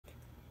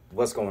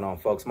What's going on,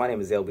 folks? My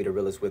name is LB, the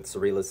realist with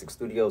Surrealistic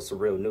Studios,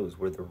 Surreal News,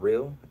 where the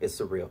real is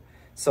surreal.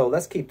 So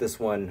let's keep this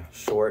one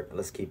short,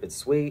 let's keep it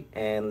sweet,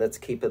 and let's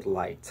keep it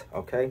light,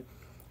 okay?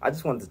 I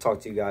just wanted to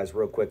talk to you guys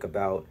real quick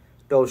about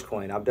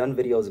Dogecoin. I've done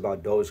videos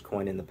about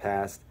Dogecoin in the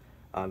past.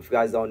 If you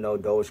guys don't know,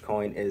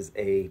 Dogecoin is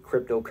a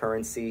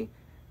cryptocurrency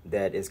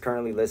that is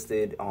currently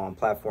listed on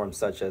platforms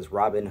such as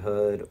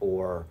Robinhood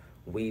or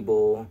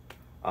Webull,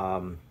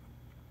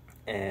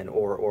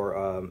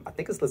 I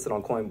think it's listed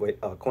on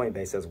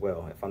Coinbase as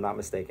well, if I'm not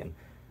mistaken.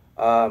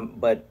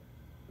 But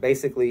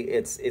basically,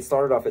 it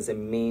started off as a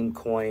meme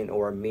coin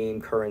or a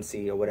meme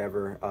currency or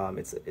whatever.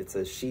 It's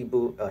a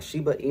Shiba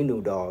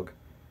Inu dog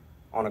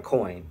on a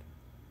coin,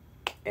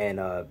 and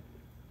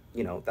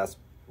that's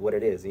what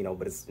it is.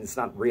 But it's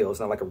not real. It's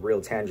not like a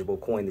real tangible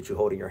coin that you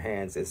hold in your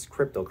hands. It's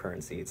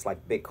cryptocurrency. It's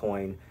like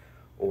Bitcoin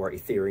or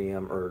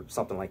Ethereum or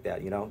something like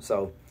that.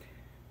 So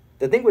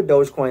the thing with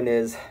Dogecoin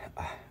is,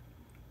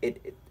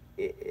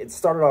 it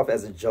started off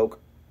as a joke,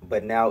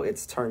 but now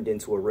it's turned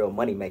into a real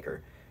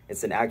moneymaker.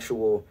 It's an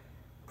actual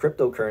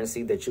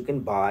cryptocurrency that you can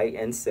buy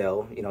and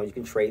sell. You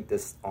can trade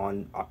this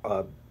on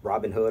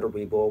Robinhood or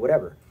Webull or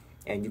whatever,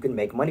 and you can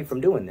make money from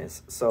doing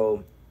this.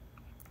 So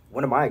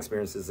one of my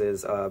experiences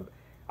is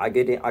I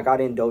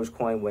got in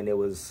Dogecoin when it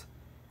was,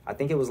 I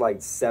think it was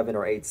like 7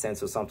 or 8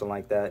 cents or something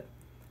like that,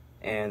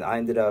 and I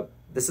ended up,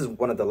 this is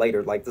one of the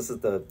later, like this is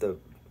the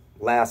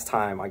last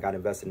time I got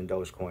invested in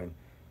Dogecoin.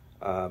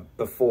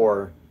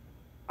 Before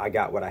I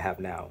got what I have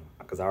now,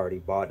 because I already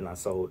bought and I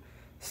sold.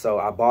 So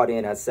I bought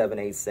in at 7,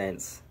 8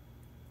 cents,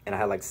 and I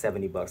had like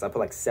 70 bucks. I put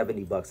like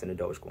 70 bucks in a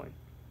Dogecoin.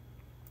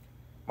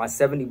 My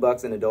 70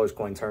 bucks in a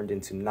Dogecoin turned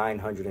into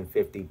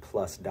 $950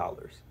 plus.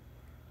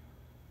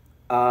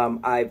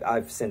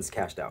 I've since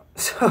cashed out.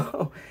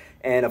 So,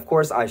 and of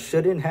course I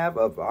shouldn't have,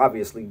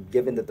 obviously,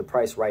 given that the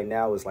price right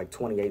now is like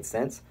 28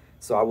 cents.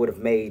 So I would have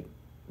made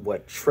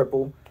what,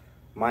 triple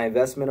my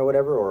investment or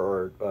whatever,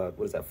 or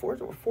what is that, four?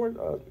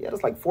 Yeah,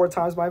 that's like 4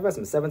 times my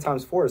investment. 7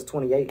 times 4 is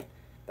 28.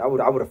 I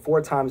would have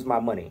 4 times my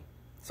money.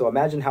 So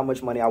imagine how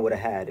much money I would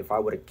have had if I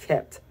would have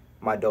kept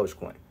my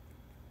Dogecoin.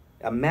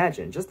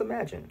 Just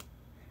imagine.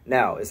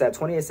 Now, it's at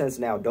 28 cents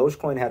now.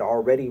 Dogecoin had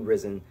already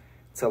risen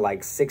to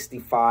like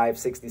 65,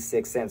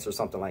 66 cents or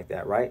something like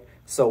that, right?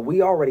 So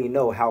we already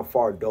know how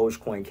far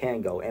Dogecoin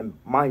can go. And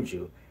mind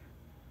you,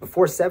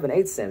 before 7,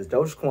 8 cents,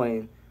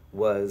 Dogecoin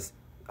was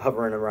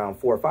hovering around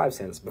 4 or 5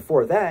 cents.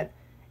 Before that,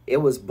 it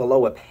was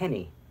below a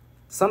penny.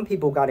 Some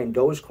people got in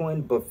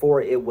Dogecoin before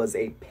it was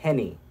a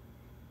penny.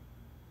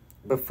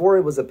 Before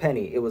it was a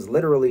penny, it was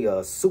literally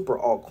a super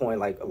altcoin.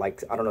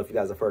 Like I don't know if you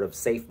guys have heard of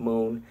Safe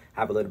Moon.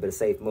 I have a little bit of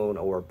Safe Moon,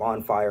 or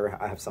Bonfire.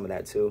 I have some of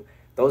that too.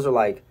 Those are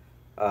like,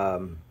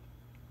 what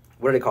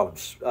do they call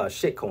them?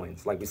 Shit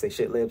coins. Like we say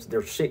shit libs.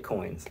 They're shit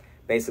coins.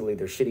 Basically,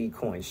 they're shitty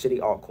coins, shitty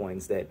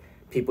altcoins that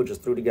people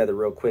just threw together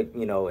real quick,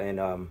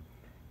 and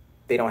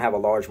they don't have a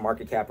large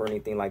market cap or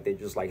anything. Like, they're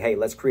just like, hey,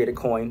 let's create a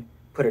coin,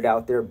 put it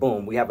out there,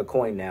 boom, we have a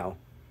coin now,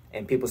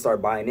 and people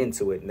start buying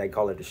into it, and they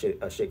call it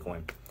a shit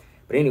coin.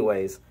 But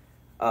anyways,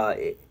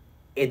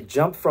 it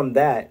jumped from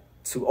that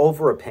to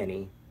over a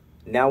penny.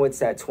 Now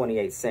it's at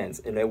 28 cents,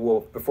 and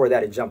before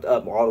that it jumped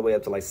up all the way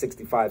up to like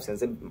 65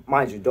 cents. And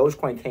mind you,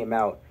 Dogecoin came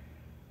out.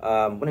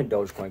 When did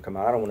Dogecoin come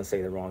out? I don't want to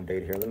say the wrong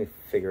date here. Let me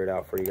figure it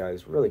out for you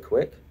guys really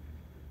quick.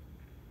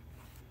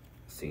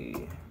 Let's see.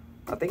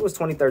 I think it was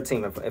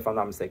 2013, if I'm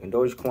not mistaken.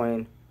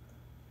 Dogecoin,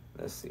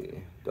 let's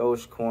see.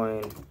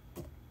 Dogecoin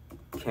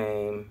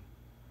came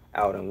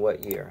out in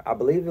what year? I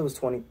believe it was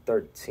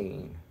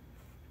 2013.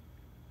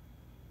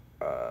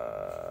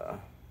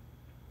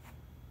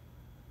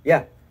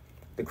 Yeah.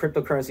 The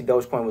cryptocurrency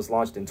Dogecoin was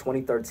launched in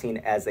 2013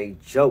 as a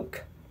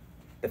joke.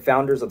 The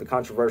founders of the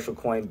controversial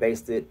coin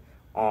based it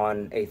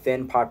on a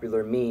then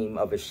popular meme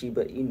of a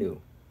Shiba Inu.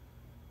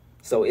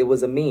 So it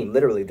was a meme.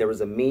 Literally, there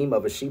was a meme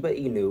of a Shiba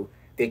Inu.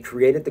 They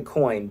created the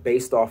coin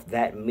based off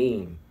that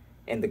meme,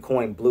 and the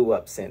coin blew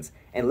up since.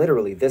 And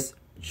literally, this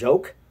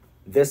joke,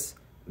 this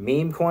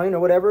meme coin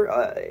or whatever,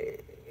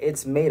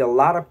 it's made a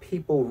lot of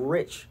people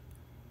rich.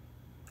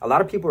 A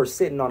lot of people are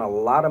sitting on a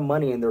lot of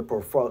money in their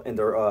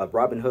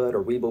Robinhood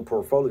or Webull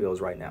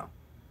portfolios right now.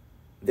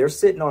 They're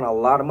sitting on a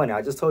lot of money.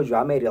 I just told you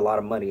I made a lot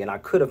of money, and I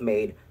could have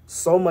made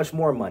so much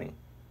more money.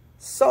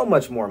 So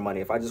much more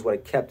money if I just would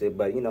have kept it.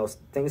 But,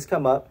 things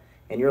come up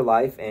in your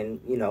life, and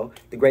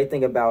the great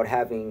thing about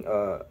having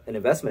an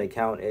investment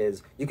account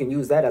is you can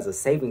use that as a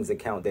savings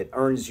account that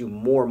earns you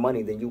more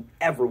money than you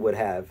ever would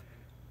have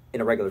in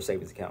a regular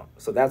savings account.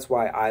 So that's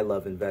why I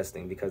love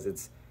investing, because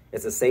it's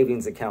a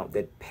savings account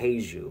that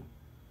pays you.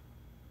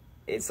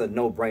 It's a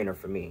no-brainer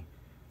for me.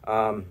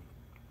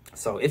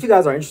 So if you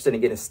guys are interested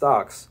in getting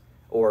stocks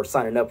or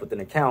signing up with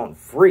an account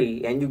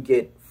free, and you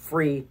get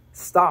free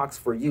stocks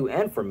for you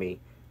and for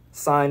me,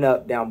 sign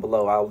up down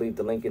below. I'll leave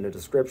the link in the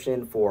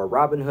description for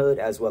Robinhood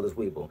as well as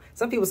Webull.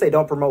 Some people say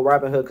don't promote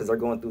Robinhood because they're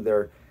going through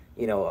their,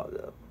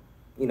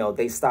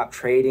 they stopped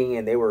trading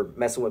and they were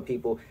messing with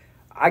people.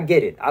 I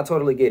get it. I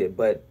totally get it.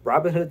 But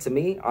Robinhood, to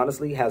me,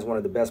 honestly, has one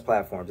of the best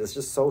platforms. It's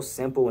just so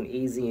simple and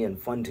easy and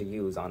fun to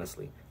use,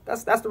 honestly.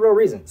 That's the real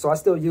reason. So I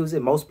still use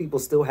it. Most people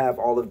still have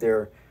all of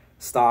their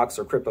stocks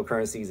or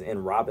cryptocurrencies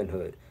in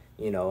Robinhood.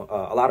 You know,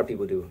 a lot of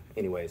people do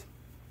anyways.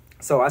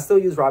 So I still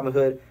use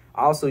Robinhood.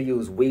 I also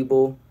use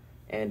Webull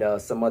and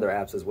some other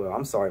apps as well.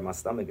 I'm sorry, my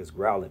stomach is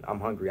growling. I'm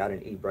hungry. I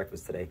didn't eat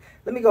breakfast today.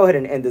 Let me go ahead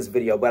and end this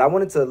video. But I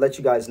wanted to let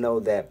you guys know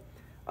that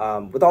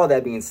with all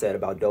that being said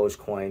about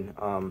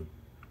Dogecoin,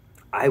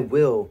 I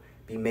will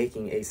be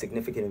making a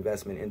significant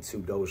investment into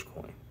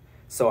Dogecoin.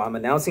 So I'm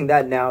announcing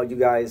that now. You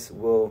guys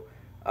will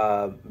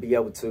be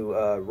able to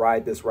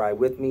ride this ride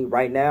with me.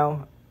 Right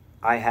now,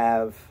 I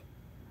have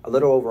a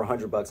little over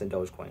 $100 in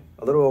Dogecoin.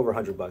 A little over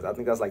 $100. I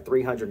think that's like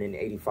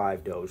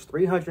 385 Doge.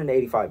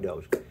 385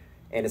 Doge.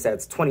 And it's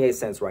at 28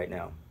 cents right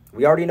now.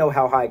 We already know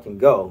how high it can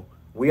go.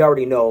 We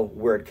already know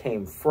where it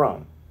came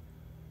from.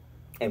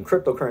 And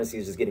cryptocurrency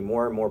is just getting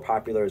more and more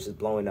popular. It's just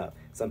blowing up.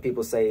 Some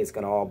people say it's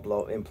going to all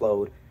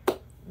implode.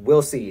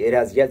 We'll see. It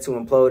has yet to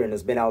implode, and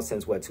it's been out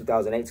since, what,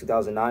 2008,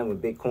 2009, when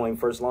Bitcoin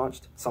first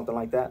launched? Something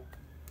like that.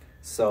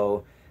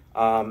 So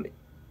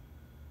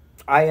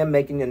I am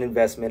making an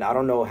investment. I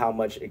don't know how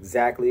much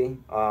exactly,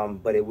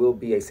 but it will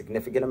be a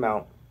significant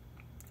amount.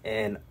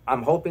 And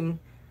I'm hoping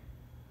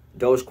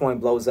Dogecoin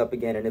blows up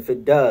again. And if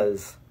it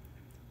does,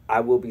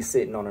 I will be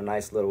sitting on a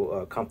nice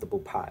little comfortable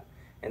pot.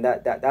 And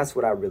that's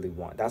what I really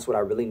want. That's what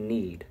I really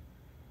need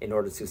in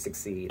order to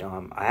succeed.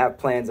 I have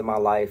plans in my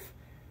life.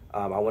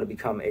 I want to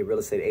become a real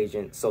estate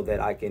agent so that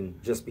I can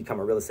just become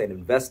a real estate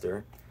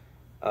investor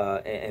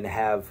and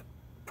have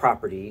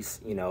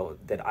properties, you know,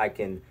 that I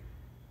can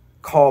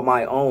call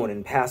my own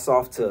and pass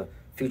off to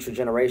future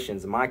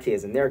generations, my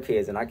kids and their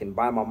kids. And I can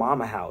buy my mom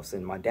a house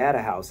and my dad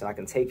a house, and I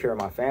can take care of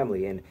my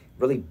family and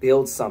really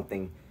build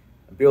something,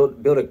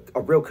 build a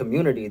real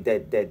community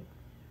that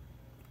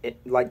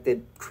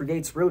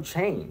creates real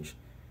change.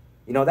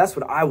 You know, that's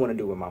what I want to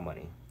do with my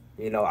money.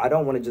 You know, I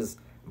don't want to just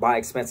buy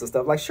expensive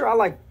stuff. Like, sure, I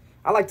like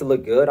to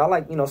look good. I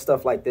like, you know,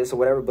 stuff like this or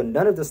whatever, but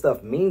none of this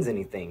stuff means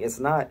anything.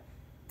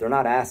 They're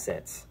not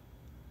assets.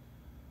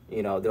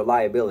 You know, they're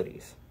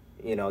liabilities.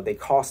 You know, they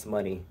cost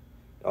money,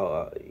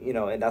 you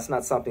know, and that's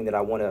not something that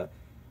I want to,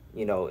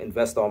 you know,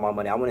 invest all my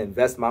money. I want to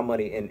invest my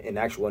money in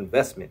actual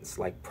investments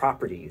like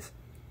properties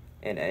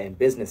and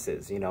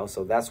businesses, you know.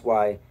 So that's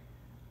why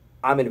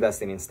I'm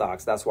investing in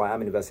stocks. That's why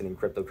I'm investing in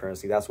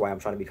cryptocurrency. That's why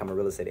I'm trying to become a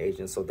real estate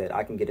agent so that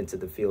I can get into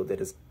the field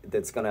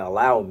that's going to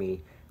allow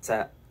me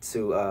to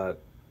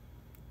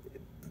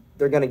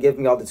they're going to give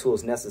me all the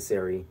tools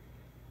necessary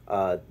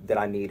that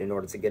I need in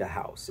order to get a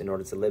house, in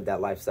order to live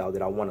that lifestyle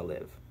that I want to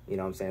live. You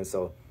know what I'm saying?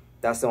 So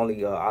that's the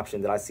only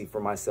option that I see for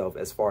myself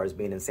as far as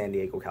being in San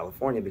Diego,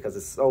 California, because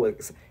it's so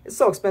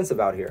expensive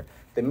out here.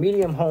 The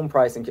medium home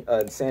price in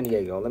San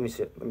Diego, let me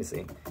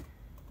see.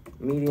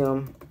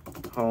 Medium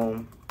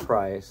home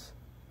price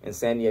in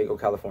San Diego,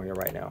 California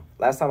right now.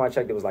 Last time I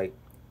checked, it was like,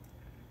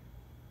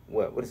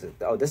 what is it?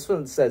 Oh, this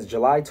one says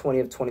July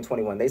 20th,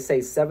 2021. They say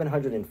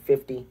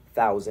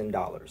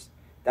 $750,000.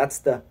 That's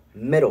the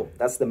middle.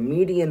 That's the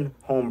median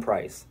home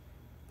price.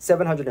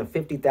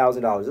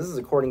 $750,000. This is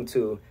according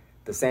to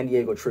the San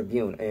Diego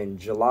Tribune in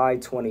July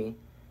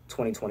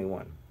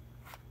 2021.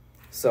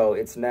 So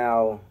it's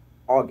now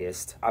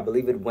August. I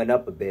believe it went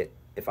up a bit,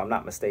 if I'm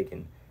not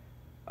mistaken.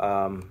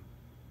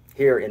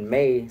 Here in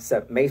May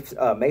 17,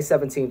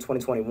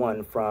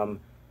 2021, from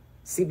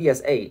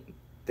CBS 8,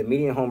 the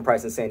median home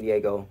price in San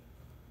Diego.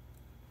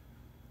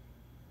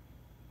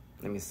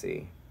 Let me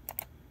see.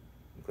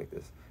 Click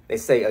this. They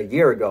say a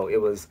year ago it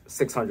was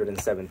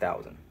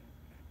 $607,000.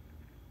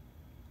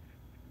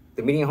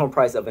 The median home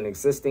price of an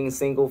existing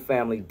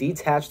single-family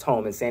detached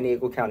home in San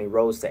Diego County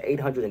rose to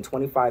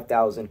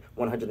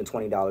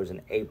 $825,120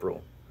 in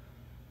April.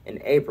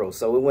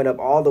 So it went up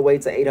all the way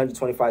to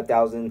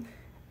 $825,000,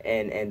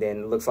 and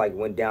then it looks like it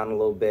went down a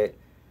little bit,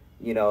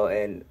 you know,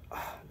 and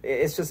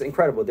it's just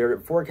incredible. They're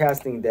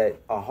forecasting that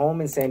a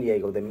home in San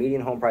Diego, the median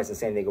home price in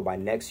San Diego by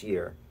next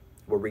year,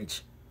 will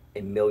reach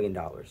 $1 million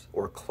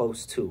or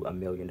close to $1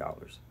 million.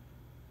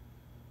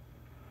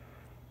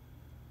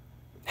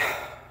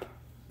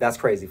 That's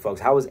crazy,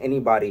 folks. How is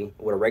anybody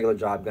with a regular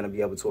job going to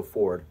be able to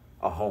afford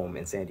a home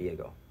in San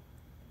Diego?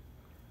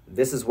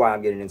 This is why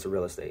I'm getting into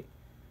real estate.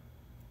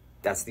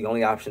 That's the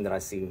only option that I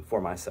see for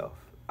myself.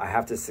 I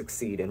have to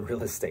succeed in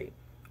real estate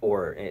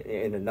or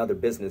in another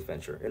business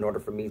venture in order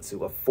for me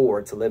to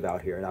afford to live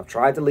out here. And I've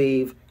tried to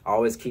leave. I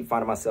always keep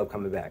finding myself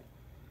coming back.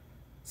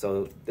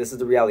 So this is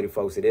the reality,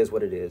 folks. It is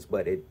what it is,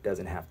 but it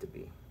doesn't have to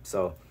be.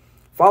 So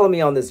follow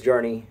me on this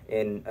journey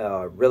in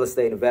real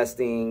estate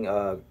investing,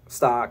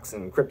 stocks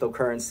and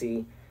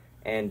cryptocurrency.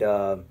 And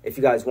if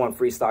you guys want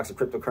free stocks and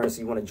cryptocurrency,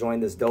 you want to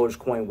join this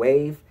Dogecoin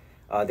wave.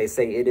 They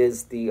say it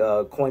is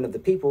the coin of the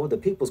people, the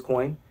people's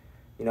coin,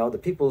 you know, the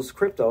people's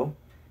crypto.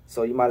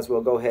 So you might as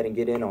well go ahead and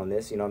get in on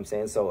this, you know what I'm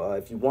saying? So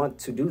if you want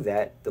to do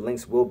that, the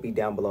links will be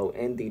down below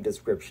in the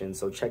description.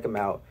 So check them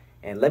out.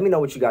 And let me know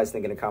what you guys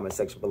think in the comment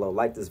section below.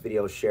 Like this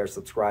video, share,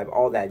 subscribe,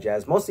 all that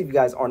jazz. Most of you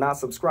guys are not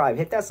subscribed.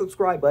 Hit that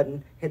subscribe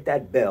button, hit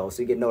that bell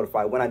so you get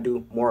notified when I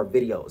do more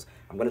videos.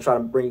 I'm going to try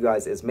to bring you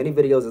guys as many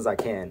videos as I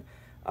can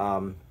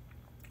on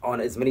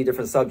as many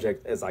different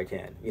subjects as I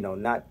can. You know,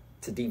 not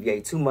to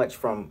deviate too much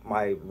from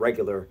my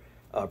regular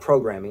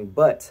programming,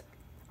 but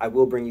I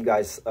will bring you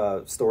guys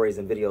stories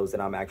and videos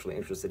that I'm actually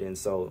interested in.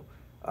 So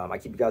I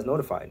keep you guys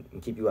notified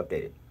and keep you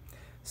updated.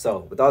 So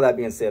with all that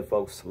being said,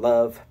 folks,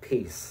 love,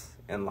 peace,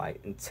 and light.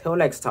 Until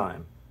next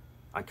time,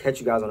 I'll catch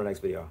you guys on the next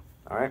video.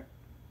 All right?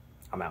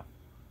 I'm out.